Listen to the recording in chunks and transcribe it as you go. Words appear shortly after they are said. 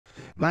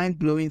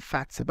Mind-blowing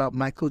facts about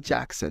Michael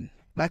Jackson.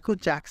 Michael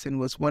Jackson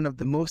was one of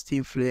the most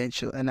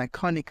influential and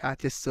iconic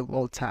artists of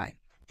all time.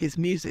 His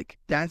music,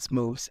 dance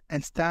moves,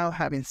 and style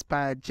have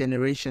inspired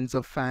generations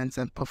of fans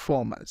and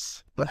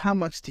performers. But how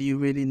much do you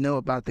really know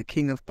about the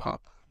king of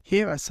pop?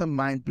 Here are some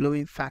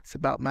mind-blowing facts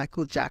about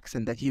Michael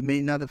Jackson that you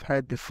may not have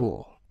heard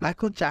before.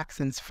 Michael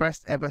Jackson's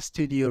first ever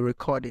studio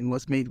recording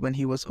was made when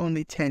he was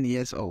only 10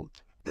 years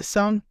old. The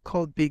song,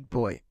 called Big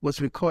Boy, was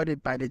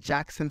recorded by the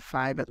Jackson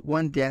 5 at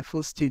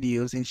Wonderful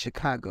Studios in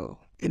Chicago.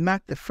 It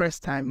marked the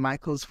first time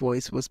Michael's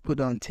voice was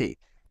put on tape.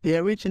 The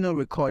original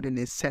recording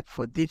is set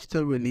for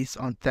digital release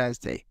on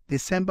Thursday,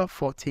 December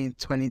 14,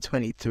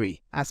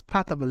 2023, as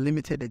part of a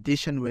limited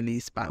edition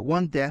release by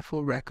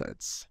Wonderful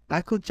Records.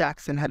 Michael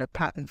Jackson had a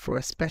patent for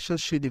a special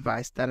shoe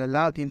device that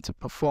allowed him to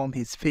perform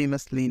his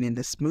famous Lean in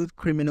the Smooth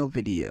Criminal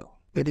video.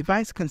 The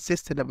device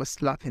consisted of a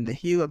slot in the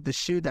heel of the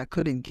shoe that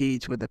could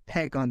engage with a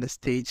peg on the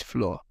stage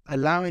floor,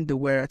 allowing the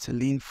wearer to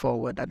lean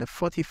forward at a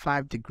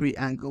 45-degree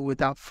angle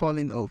without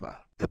falling over.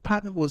 The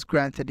patent was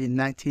granted in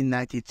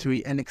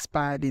 1993 and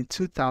expired in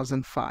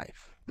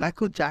 2005.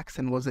 Michael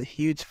Jackson was a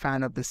huge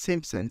fan of The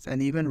Simpsons and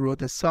even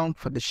wrote a song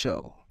for the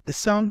show. The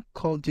song,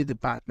 called Do the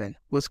Batman,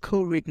 was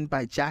co-written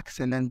by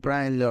Jackson and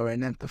Brian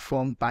Lauren and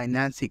performed by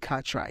Nancy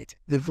Cartwright,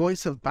 the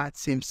voice of Bart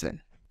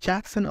Simpson.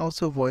 Jackson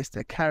also voiced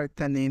a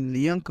character named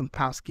Leon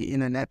Kompowski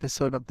in an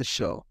episode of the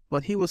show,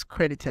 but he was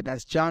credited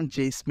as John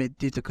J. Smith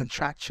due to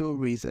contractual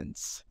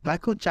reasons.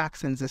 Michael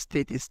Jackson's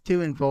estate is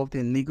still involved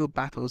in legal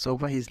battles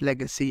over his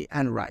legacy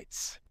and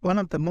rights. One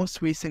of the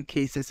most recent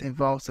cases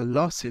involves a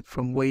lawsuit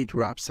from Wade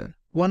Robson,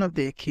 one of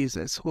the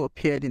accusers who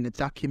appeared in the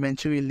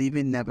documentary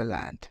Leaving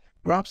Neverland.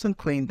 Robson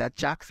claimed that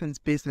Jackson's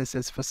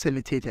businesses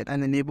facilitated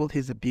and enabled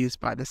his abuse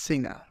by the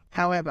singer.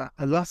 However,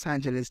 a Los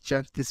Angeles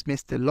judge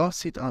dismissed the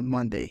lawsuit on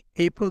Monday,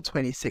 April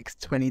 26,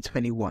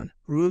 2021,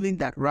 ruling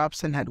that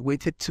Robson had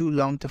waited too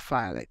long to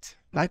file it.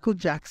 Michael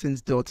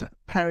Jackson's daughter,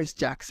 Paris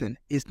Jackson,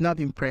 is not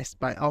impressed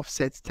by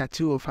Offset's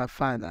tattoo of her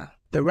father.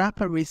 The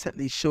rapper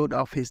recently showed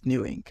off his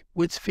new ink,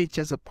 which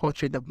features a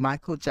portrait of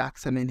Michael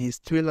Jackson in his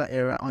Thriller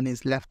era on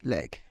his left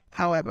leg.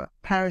 However,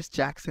 Paris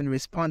Jackson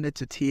responded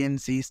to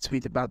TMZ's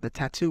tweet about the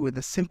tattoo with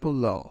a simple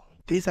lol.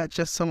 These are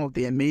just some of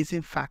the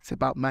amazing facts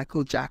about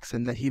Michael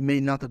Jackson that you may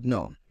not have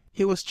known.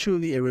 He was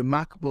truly a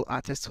remarkable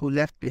artist who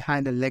left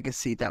behind a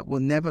legacy that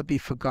will never be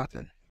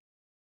forgotten.